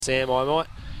Sam, I might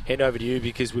hand over to you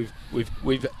because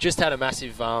we've just had a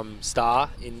massive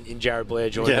star in Jared Blair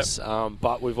join us,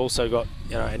 but we've also got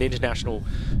an international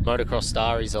motocross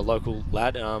star. He's a local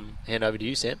lad. Hand over to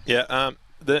you, Sam. Yeah,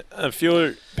 a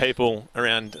few people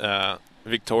around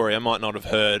Victoria might not have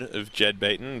heard of Jed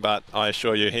Beaton, but I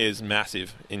assure you he is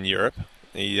massive in Europe.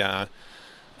 He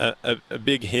a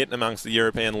big hit amongst the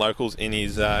European locals in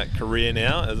his career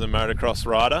now as a motocross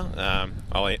rider.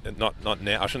 Not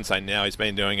now. I shouldn't say now. He's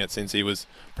been doing it since he was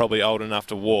probably old enough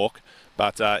to walk.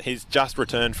 But he's just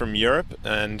returned from Europe,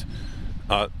 and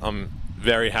I'm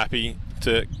very happy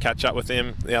to catch up with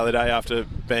him the other day after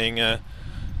being a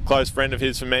close friend of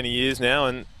his for many years now.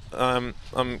 And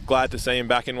I'm glad to see him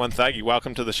back in Wonthaggi.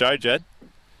 Welcome to the show, Jed.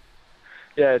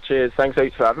 Yeah, cheers. Thanks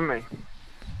heaps for having me.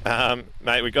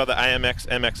 Mate, we got the AMX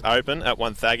MX Open at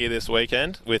Wonthaggi this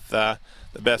weekend with the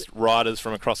best riders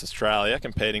from across Australia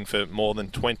competing for more than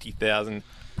 20,000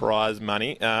 prize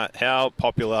money. How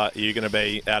popular are you going to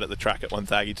be out at the track at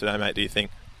Wonthaggi today, mate, do you think?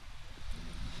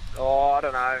 Oh, I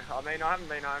don't know. I mean, I haven't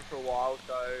been home for a while,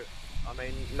 so, I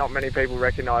mean, not many people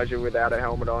recognise you without a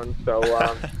helmet on, so,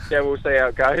 yeah, we'll see how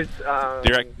it goes.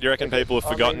 Do you reckon people have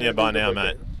forgotten you by now,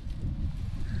 mate?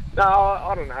 No,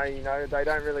 I don't know. They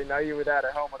don't really know you without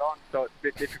a helmet on, so it's a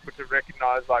bit difficult to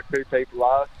recognise like who people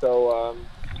are. So,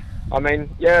 I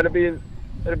mean, yeah, it'll be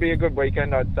a good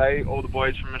weekend, I'd say. All the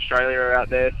boys from Australia are out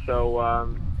there, so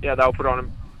yeah, they'll put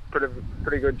on a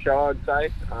pretty good show, I'd say.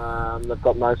 They've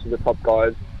got most of the top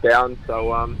guys down,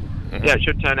 so yeah, it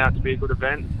should turn out to be a good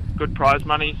event. Good prize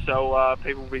money, so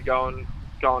people will be going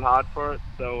hard for it.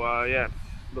 So yeah.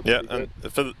 Yeah, and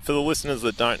for the listeners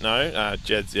that don't know,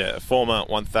 Jed's a former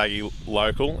Wonthaggi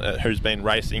local who's been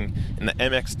racing in the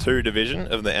MX2 division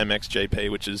of the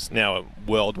MXGP, which is now a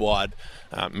worldwide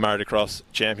motocross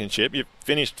championship. You've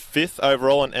finished 5th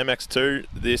overall in MX2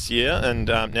 this year, and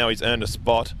now he's earned a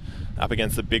spot up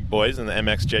against the big boys in the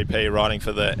MXGP, riding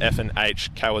for the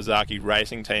F&H Kawasaki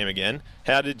racing team again.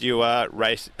 How did you How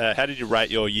did you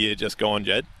rate your year just gone,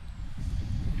 Jed?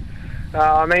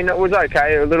 I mean, it was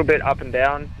okay, a little bit up and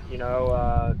down,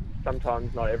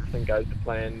 sometimes not everything goes to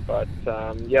plan, but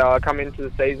yeah, I come into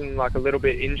the season like a little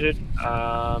bit injured,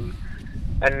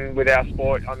 and with our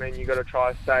sport, I mean, you got to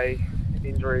try to stay as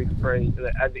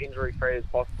injury-free as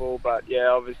possible, but yeah,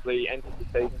 obviously entered the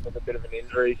season with a bit of an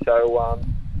injury, so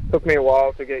took me a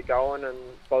while to get going, and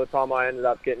by the time I ended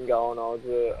up getting going, I was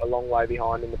a long way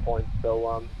behind in the points,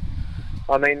 so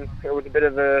I mean, it was a bit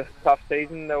of a tough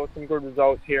season. There were some good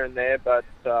results here and there, but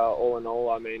all in all,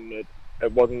 I mean,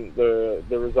 it wasn't the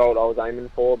result I was aiming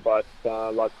for. But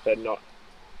like I said,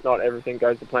 not everything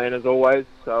goes to plan as always.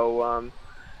 So,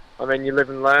 I mean, you live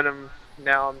and learn. And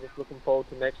now I'm just looking forward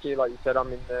to next year. Like you said,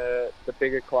 I'm in the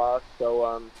bigger class,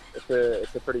 so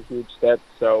it's a pretty huge step.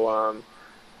 So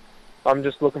I'm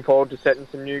just looking forward to setting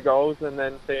some new goals and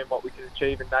then seeing what we can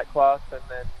achieve in that class, and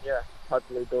then yeah,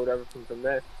 hopefully build everything from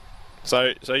there.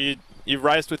 So you've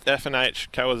raced with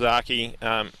F&H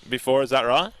Kawasaki before, is that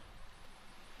right?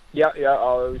 Yeah.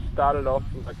 I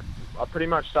pretty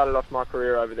much started off my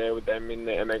career over there with them in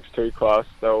the MX2 class.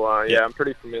 So yeah, I'm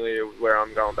pretty familiar with where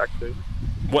I'm going back to.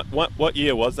 What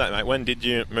year was that, mate? When did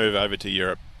you move over to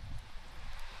Europe?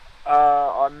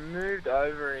 I moved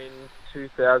over in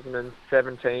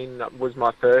 2017. That was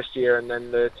my first year, and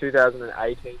then the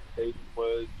 2018 season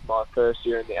was my first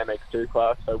year in the MX2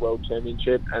 class, so World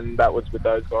Championship, and that was with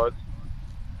those guys.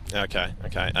 Okay.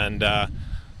 And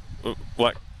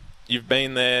you've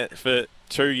been there for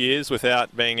 2 years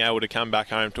without being able to come back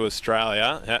home to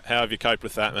Australia. How have you coped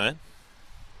with that, man?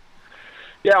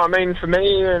 Yeah, I mean, for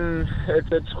me, and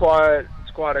it's quite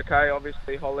okay.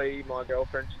 Obviously, Holly, my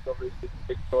girlfriend, she's obviously from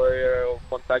Victoria or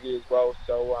Wonthaggi as well,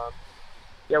 so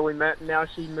yeah, we met, and now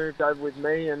she moved over with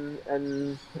me,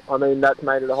 and I mean, that's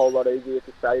made it a whole lot easier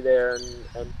to stay there,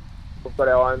 and we've got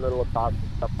our own little apartment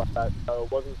and stuff like that, so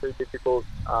it wasn't too difficult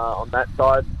on that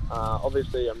side.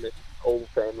 Obviously, I miss all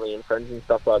family and friends and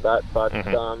stuff like that, but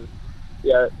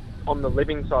yeah, on the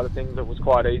living side of things, it was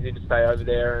quite easy to stay over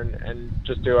there and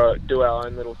just do our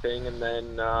own little thing, and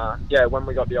then yeah, when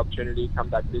we got the opportunity to come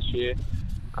back this year,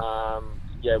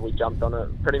 yeah, we jumped on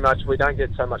it. Pretty much, we don't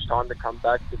get so much time to come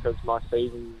back because my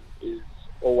season is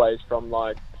always from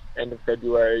like end of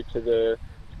February to the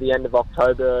end of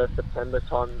October, September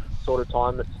time, sort of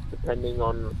time. It's depending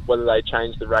on whether they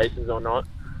change the races or not.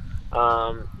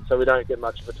 So we don't get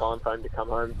much of a time frame to come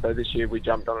home. So this year we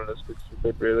jumped on it as quick as we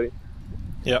could, really.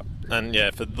 Yep, and yeah,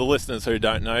 for the listeners who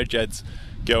don't know, Jed's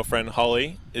girlfriend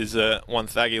Holly is a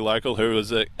Wonthaggi local who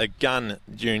was a gun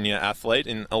junior athlete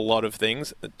in a lot of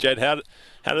things. Jed, how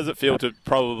does it feel to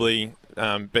probably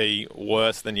be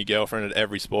worse than your girlfriend at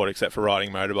every sport except for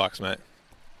riding motorbikes, mate?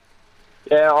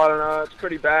 Yeah, I don't know. It's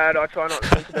pretty bad. I try not to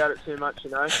think about it too much,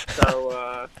 you know.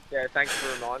 So, yeah, thanks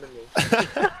for reminding me.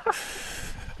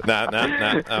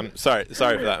 No. Sorry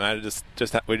for that, mate.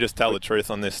 We just tell the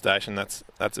truth on this station. That's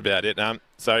about it.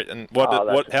 So, and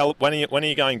when are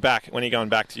you going back? When are you going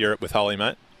back to Europe with Holly,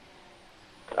 mate?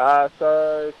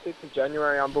 So 6th of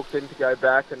January, I'm booked in to go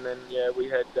back, and then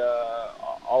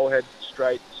I'll head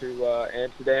straight to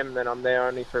Amsterdam, and then I'm there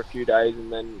only for a few days,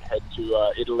 and then head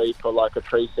to Italy for like a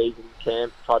pre-season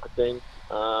camp type of thing.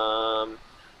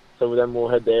 So then we'll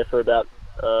head there for about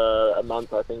a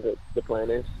month, I think the plan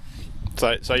is.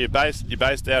 So you're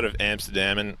based out of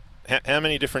Amsterdam, and how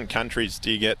many different countries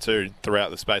do you get to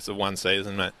throughout the space of one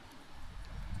season, mate?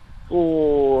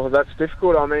 Oh, that's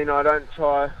difficult. I mean, I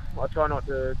try not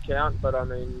to count, but I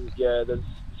mean, yeah,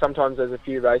 sometimes there's a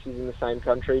few races in the same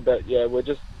country, but yeah, we're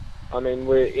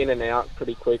in and out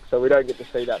pretty quick, so we don't get to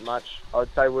see that much.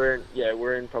 I'd say we're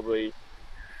in probably,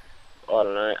 I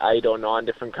don't know, 8 or 9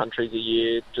 different countries a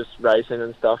year, just racing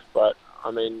and stuff. But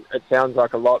I mean, it sounds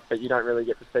like a lot, but you don't really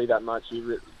get to see that much.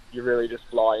 You really just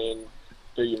fly in,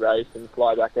 do your race, and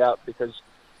fly back out, because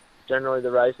generally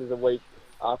the races are week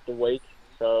after week.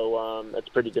 So it's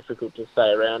pretty difficult to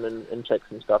stay around and check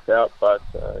some stuff out. But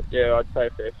yeah, I'd say a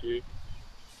fair few.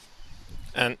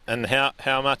 And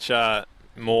how much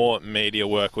more media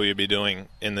work will you be doing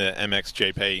in the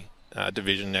MXGP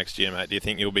division next year, mate? Do you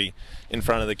think you'll be in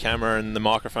front of the camera and the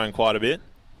microphone quite a bit?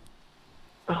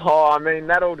 Oh, I mean,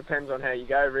 that all depends on how you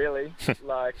go, really.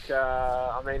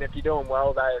 I mean, if you're doing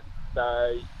well,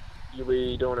 you'll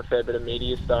be doing a fair bit of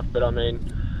media stuff. But I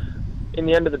mean, in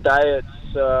the end of the day,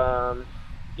 it's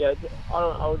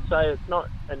I would say it's not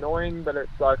annoying, but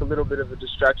it's like a little bit of a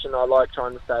distraction. I like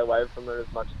trying to stay away from it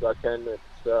as much as I can.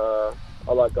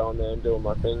 I like going there and doing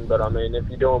my thing. But I mean, if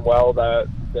you're doing well,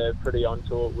 they're pretty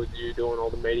onto it with you doing all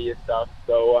the media stuff.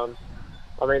 So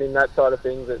I mean, in that side of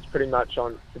things, it's pretty much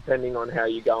depending on how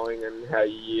you're going and how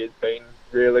your year's been,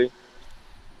 really.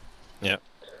 Yeah,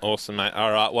 awesome, mate.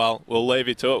 All right, well, we'll leave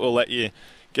you to it. We'll let you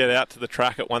get out to the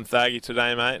track at Wonthaggi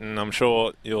today, mate, and I'm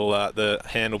sure the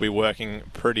hand will be working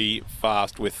pretty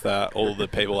fast with all the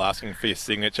people asking for your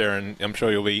signature, and I'm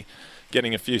sure you'll be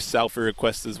getting a few selfie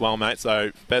requests as well, mate.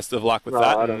 So best of luck with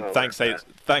that, and thanks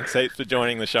heaps for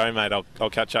joining the show, mate.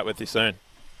 I'll catch up with you soon.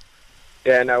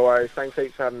 Yeah, no worries. Thanks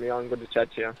heaps for having me on. Good to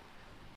chat to you.